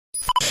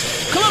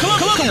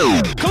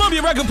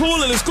Columbia Record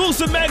Pool and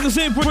Exclusive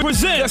Magazine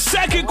present the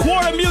Second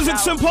Quarter Music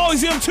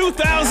Symposium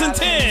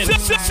 2010.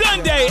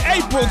 Sunday,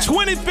 April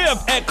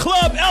 25th at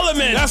Club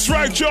Elements. That's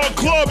right, y'all.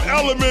 Club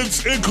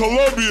Elements in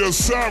Columbia,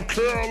 South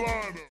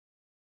Carolina.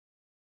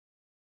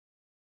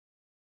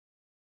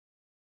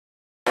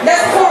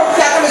 Next performance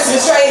we got coming to the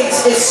stage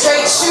is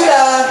Straight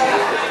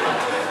Shooter.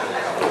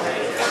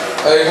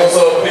 Hey, what's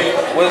up,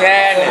 people? What's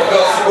happening?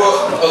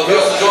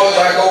 Augusta,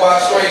 Georgia, I go by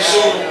Straight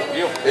Shooter.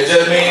 It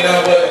just means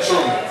nothing but the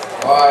truth.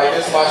 Alright,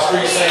 this is my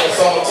street singer,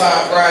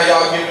 Summertime Grind.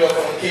 Y'all give it up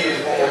for the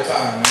kids one more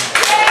time, man.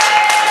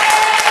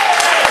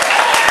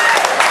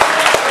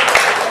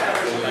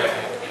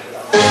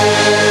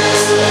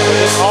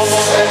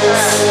 Almost that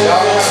time. Y'all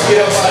don't have to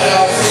get up out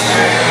y'all seat,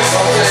 man. I'm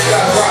saying you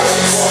gotta rock it.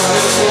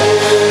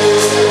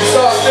 You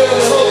start feeling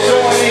the hook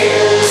join in.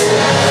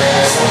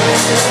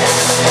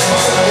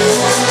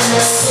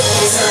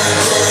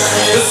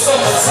 The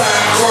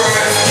summertime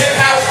grind. Get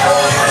out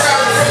on the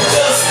ground from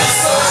dust to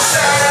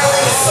sunshine on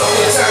the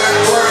summertime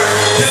grind.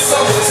 The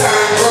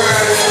summertime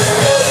grind.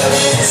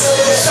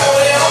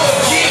 Shorty, I'ma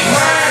keep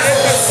mine in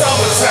the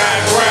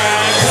summertime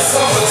grind. The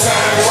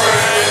summertime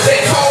grind. They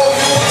call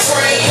you a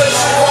train, cause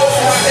you roll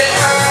with that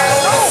iron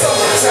on the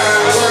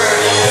summertime grind.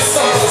 The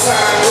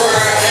summertime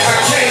grind. I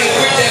came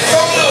with that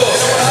thunder.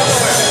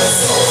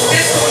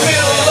 It's the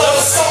middle of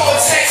the summer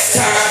tax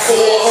time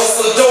for us.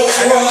 The dope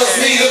runners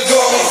need a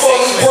gun for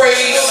them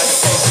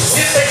braids.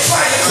 If they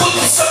try to put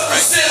them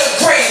suckers in a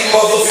grave,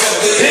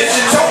 motherfucker. If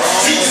you don't,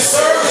 you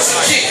deserve what you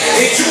get.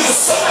 And you the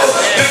sucker.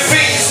 The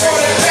fiends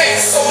running back,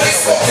 so they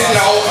smoking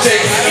all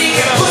day.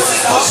 Eating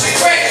pussies, pushing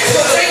crack,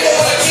 cause they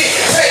wanna get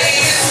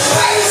paid. It's too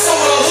hot, so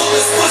the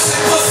hookers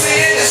pushing pussy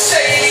in the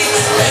shade.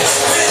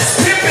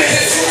 Pimpin'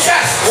 if you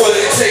got what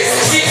it takes.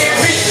 Getting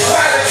beat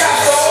by the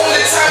cops the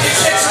only time you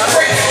catch a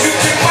break. You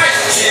can might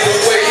get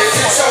away if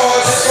you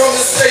charges from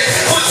the state.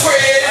 Put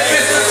tread,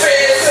 business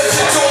feds, cause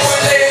you're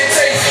doing every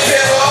day.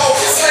 Better off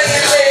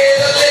slinging lead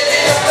or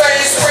letting them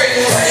things spray.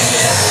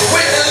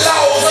 With the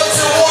laws up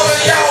to one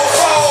of y'all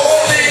fall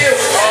on the hill.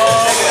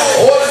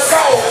 Or the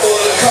call for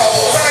the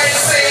cause. I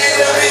ain't saying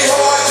it'll be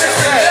hard, just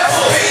to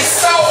never be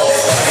sold.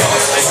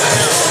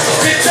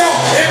 Get jump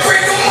and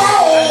break them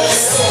all.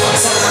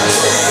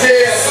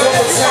 Yeah,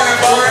 summertime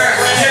grind.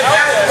 Get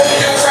out on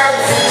your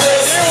route from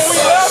dust to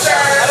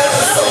sunshine on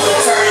the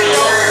summertime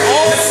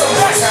grind. The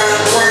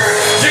summertime grind.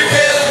 You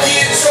better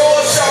get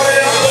yours, shorty,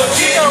 I'ma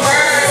get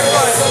mine.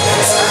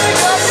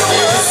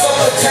 The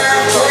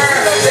summertime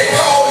grind. They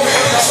call you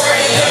the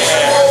train, cause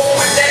you roll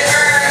with that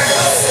iron.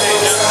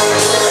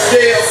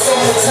 Yeah,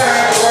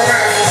 summertime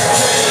grind.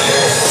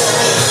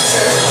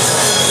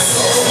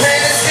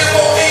 Man, it's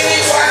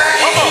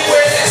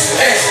anywhere that you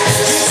at.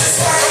 You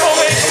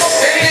just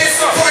and it's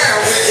a clown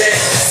with that.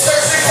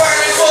 Searching,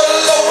 finding for the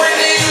low, and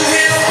then you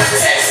hit them with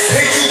text.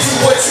 And you do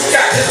what you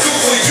got to do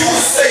for you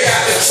to stay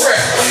out the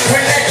trap.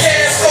 When that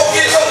cash go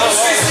get low, the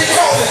streets be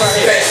calling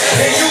you back.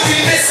 And you be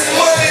missing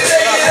money,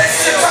 they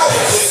still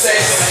calling for sex.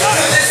 Cause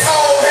it's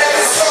all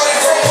having started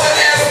from one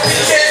Adam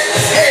began.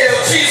 Hell,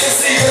 Jesus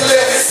even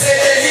left and said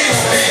that he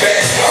would be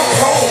back. I'm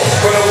home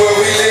from the world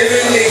we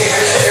living in.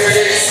 Every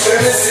day is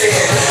swimming sin.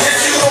 If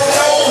you don't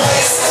know,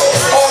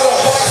 all the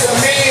hearts of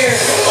men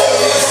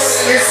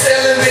and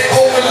selling it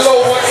on the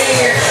lower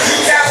end. You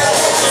got them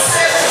for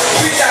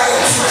 7, we got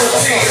them 2 for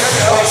 10.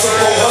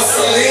 Entrepreneur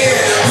hustle in,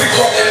 we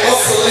brought that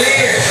muscle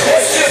in.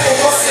 Let's give them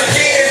once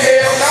again,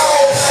 hell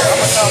no.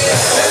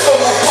 Let's go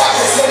my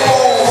pockets, come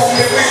on,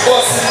 homie, we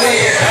bustin'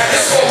 in.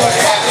 Let's go my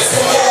pockets,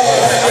 come on,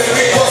 homie,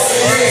 we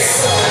bustin' in.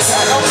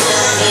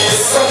 The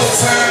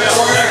summertime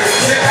grind.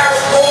 Get out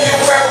on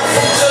your route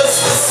from dust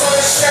to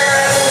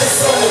sunshine on the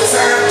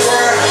summertime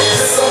grind.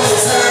 The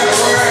summertime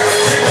grind.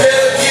 You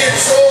better get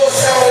yours,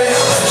 y'all.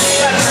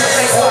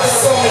 On the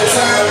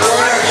summertime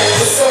grind.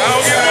 The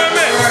summertime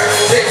grind.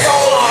 They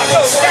call it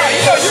the train.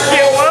 You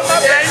get one, my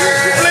man.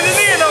 You blending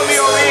in on me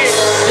over here.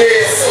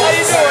 Yeah, How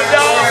you doing,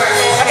 dog?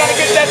 I gotta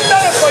get that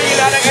stutter for you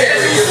now. I got that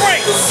new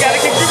drink. Gotta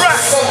get you right.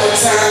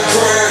 summertime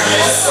grind.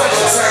 The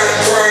summertime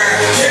grind.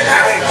 Get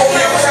out on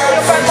your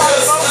route from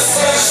dust to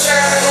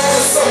sunshine on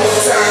the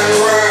summertime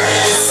grind.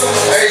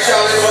 Hey,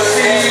 y'all, let me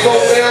see you go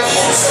there.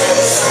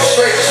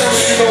 Straight shoes,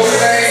 you know the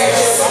name.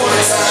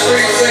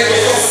 Street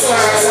singing,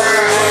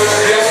 summertime grind.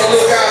 Be on the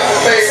lookout for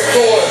bass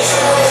chords.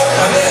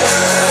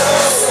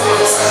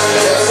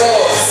 Yes,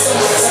 Lord.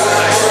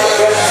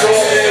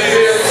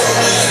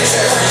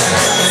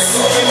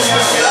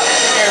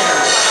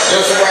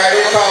 There's a right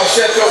here called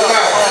Shut Your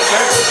Mouth.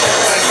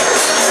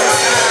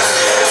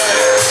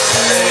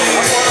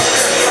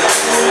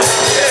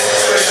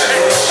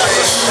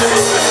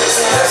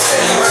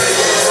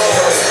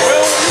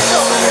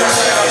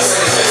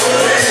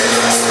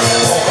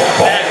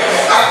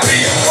 I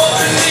beat him up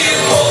and knee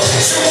him up,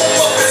 chew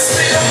him up and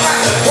spit him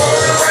out the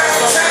word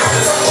around town,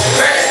 cause I'm a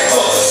bad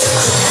buzz.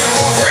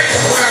 Break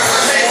him around, I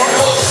hang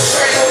him up,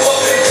 straight him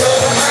up and cut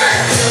him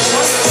out.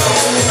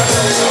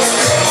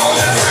 Come on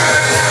and find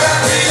out, I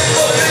beat him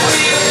up and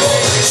knee him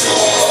up, chew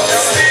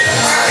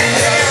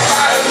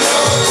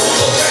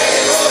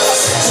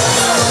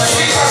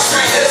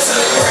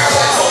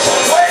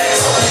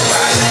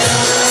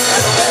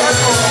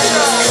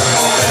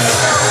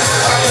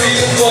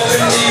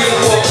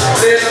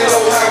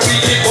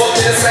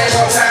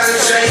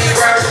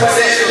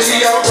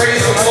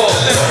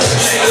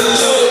Make a